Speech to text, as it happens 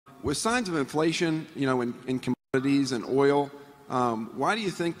With signs of inflation, in commodities and oil, why do you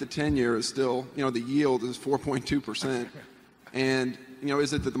think the 10-year is still, the yield is 4.2%? And,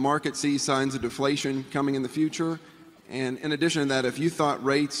 is it that the market sees signs of deflation coming in the future? And in addition to that, if you thought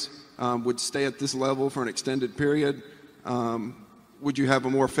rates would stay at this level for an extended period, would you have a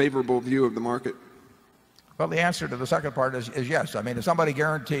more favorable view of the market? Well, the answer to the second part is yes. I mean, if somebody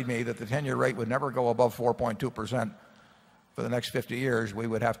guaranteed me that the 10-year rate would never go above 4.2% for the next 50 years, we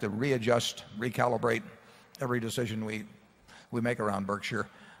would have to readjust, recalibrate every decision we make around Berkshire.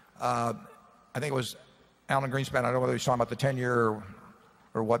 I think it was Alan Greenspan, I don't know whether he's talking about the 10-year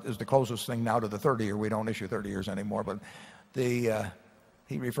or what is the closest thing now to the 30-year. We don't issue 30 years anymore, but he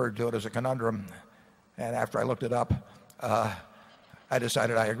referred to it as a conundrum. And after I looked it up, I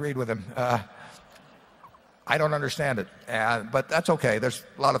decided I agreed with him. I don't understand it, but that's okay. There's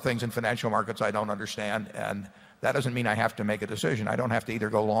a lot of things in financial markets I don't understand, and that doesn't mean I have to make a decision. I don't have to either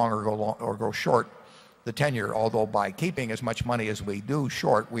go long or go short the 10-year, although by keeping as much money as we do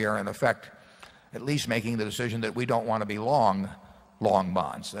short, we are in effect at least making the decision that we don't want to be long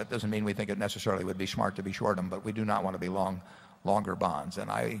bonds. That doesn't mean we think it necessarily would be smart to be short them, but we do not want to be longer bonds.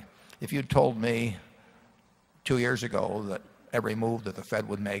 And if you'd told me 2 years ago that every move that the Fed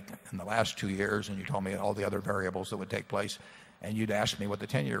would make in the last 2 years, and you told me all the other variables that would take place, and you'd asked me what the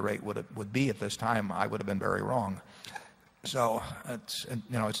 10-year rate would be at this time, I would have been very wrong. So it's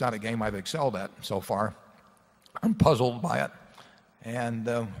not a game I've excelled at so far. I'm puzzled by it,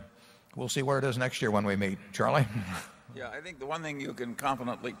 and we'll see where it is next year when we meet. Charlie? Yeah, I think the one thing you can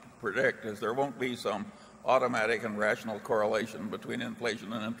confidently predict is there won't be some automatic and rational correlation between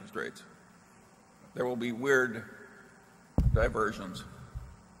inflation and interest rates. There will be weird diversions. Do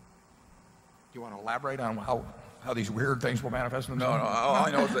you want to elaborate on how these weird things will manifest themselves? No.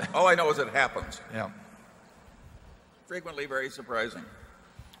 All I know is it happens. Yeah. Frequently very surprising.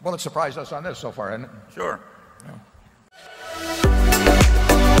 Well, it surprised us on this so far, hasn't it? Sure.